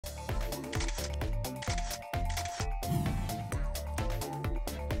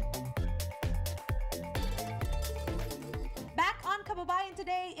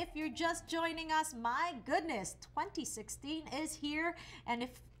Today. If you're just joining us, my goodness, 2016 is here. And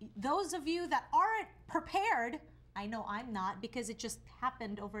if those of you that aren't prepared, I know I'm not, because it just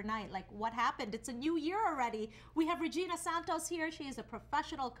happened overnight. Like, what happened? It's a new year already. We have Regina Santos here. She is a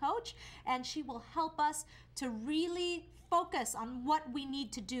professional coach, and she will help us to really focus on what we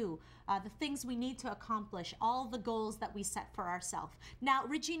need to do, the things we need to accomplish, all the goals that we set for ourselves. Now,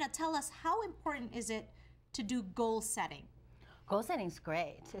 Regina, tell us, how important is it to do goal setting? Goal setting is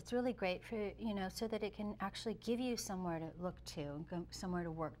great. It's really great for, so that it can actually give you somewhere to look to, somewhere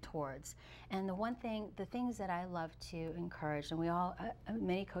to work towards. And the things that I love to encourage, and we all,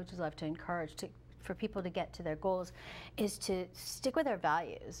 many coaches love to encourage for people to get to their goals, is to stick with their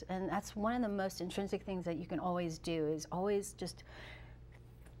values. And that's one of the most intrinsic things that you can always do, is always just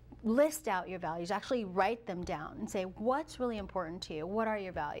list out your values, actually write them down and say, what's really important to you? What are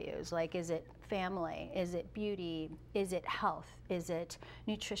your values? Like, is it family? Is it beauty? Is it health? Is it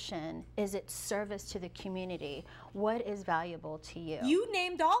nutrition? Is it service to the community? What is valuable to you? You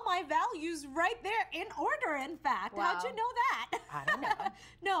named all my values right there in order, in fact. Wow. How'd you know that? I don't know.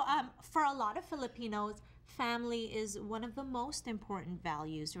 No, for a lot of Filipinos, family is one of the most important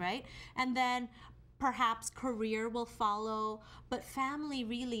values, right? And then perhaps career will follow, but family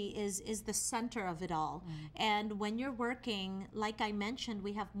really is the center of it all. And when you're working, like I mentioned,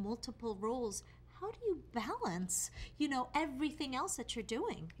 we have multiple roles. How do you balance, everything else that you're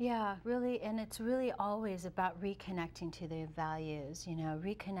doing? Yeah, really, and it's really always about reconnecting to their values,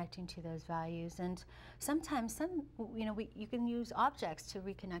 reconnecting to those values. And sometimes you can use objects to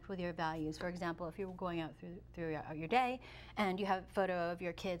reconnect with your values. For example, if you're going out through your day and you have a photo of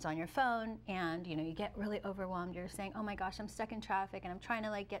your kids on your phone, and you get really overwhelmed, you're saying, oh my gosh, I'm stuck in traffic and I'm trying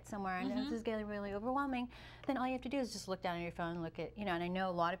to get somewhere, and this is getting really overwhelming, then all you have to do is just look down at your phone and look at, and I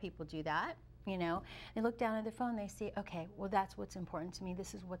know a lot of people do that. They look down at their phone, they see, okay, well, that's what's important to me.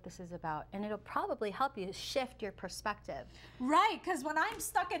 This is what this is about. And it'll probably help you shift your perspective. Right, because when I'm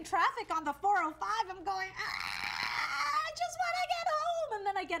stuck in traffic on the 405, I'm going, I just want to get home. And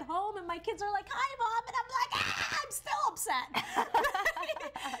then I get home and my kids are like, hi, Mom. And I'm like, I'm still upset.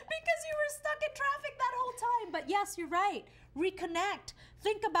 Because you were stuck in traffic that whole time. But yes, you're right. Reconnect.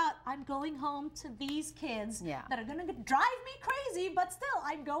 Think about, I'm going home to these kids that are going to drive me crazy, but still,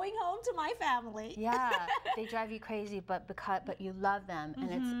 I'm going home to my family. Yeah, they drive you crazy, but you love them,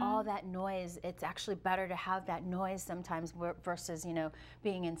 and it's all that noise. It's actually better to have that noise sometimes versus,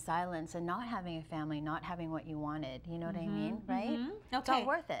 being in silence and not having a family, not having what you wanted. You know what I mean, right? Okay. It's all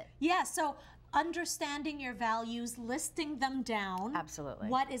worth it. Yeah, so understanding your values, listing them down. Absolutely.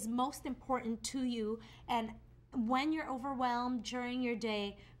 What is most important to you, and when you're overwhelmed during your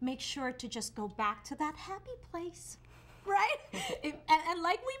day, make sure to just go back to that happy place, right? And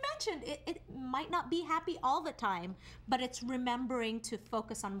like we mentioned, it might not be happy all the time, but it's remembering to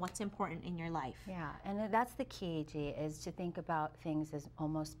focus on what's important in your life. Yeah, and that's the key, G, is to think about things as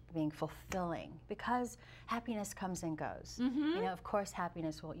almost being fulfilling, because happiness comes and goes. Of course,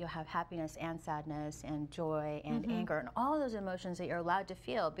 happiness, you'll have happiness and sadness and joy and anger and all those emotions that you're allowed to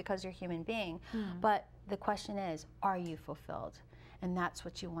feel because you're a human being. But the question is, are you fulfilled? And that's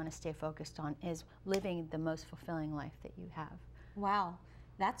what you want to stay focused on, is living the most fulfilling life that you have. Wow,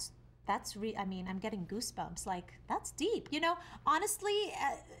 I mean, I'm getting goosebumps. Like, that's deep. Honestly,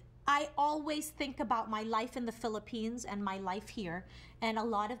 I always think about my life in the Philippines and my life here. And a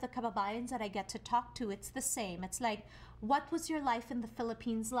lot of the Kababayans that I get to talk to, it's the same. It's like, what was your life in the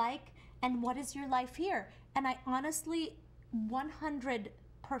Philippines like? And what is your life here? And I honestly 100%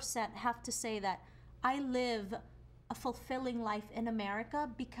 have to say that I live a fulfilling life in America,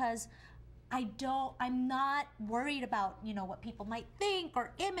 because I'm not worried about, what people might think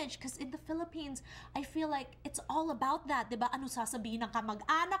or image, because in the Philippines, I feel like it's all about that, diba? Ano sasabihin ng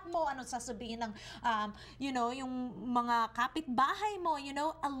kamag-anak mo, ano sasabihin ng, yung mga kapitbahay mo,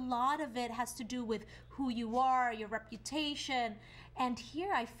 a lot of it has to do with who you are, your reputation. And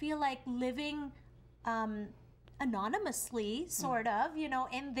here I feel like living anonymously, sort of,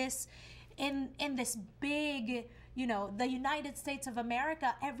 in this big, the United States of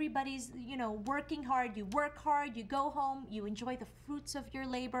America, everybody's, working hard, you work hard, you go home, you enjoy the fruits of your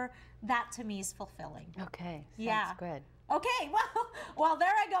labor. That to me is fulfilling. Okay, that's good. Okay, well,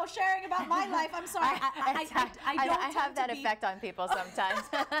 there I go, sharing about my life. I'm sorry, I have that effect on people sometimes.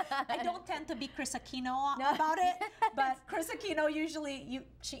 I don't tend to be Chris Aquino about it, but Chris Aquino usually,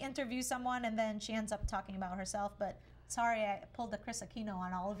 she interviews someone and then she ends up talking about herself, but sorry, I pulled the Chris Aquino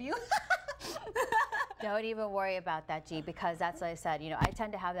on all of you. Don't even worry about that, G, because that's like I said, I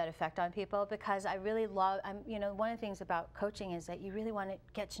tend to have that effect on people because I really love, one of the things about coaching is that you really want to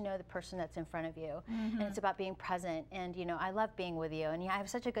get to know the person that's in front of you. And it's about being present. And, I love being with you. And I have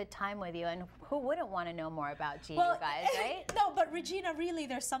such a good time with you. And who wouldn't want to know more about G, you guys, right? No, but Regina, really,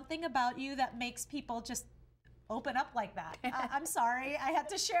 there's something about you that makes people just open up like that. I'm sorry, I had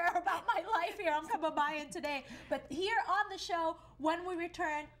to share about my life here on Kababayan Today. But here on the show, when we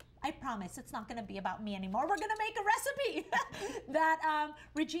return, I promise it's not going to be about me anymore. We're going to make a recipe that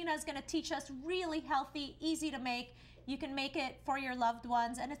Regina is going to teach us, really healthy, easy to make. You can make it for your loved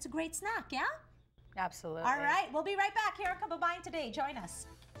ones, and it's a great snack, yeah? Absolutely. All right, we'll be right back here on Kababayan Today. Join us.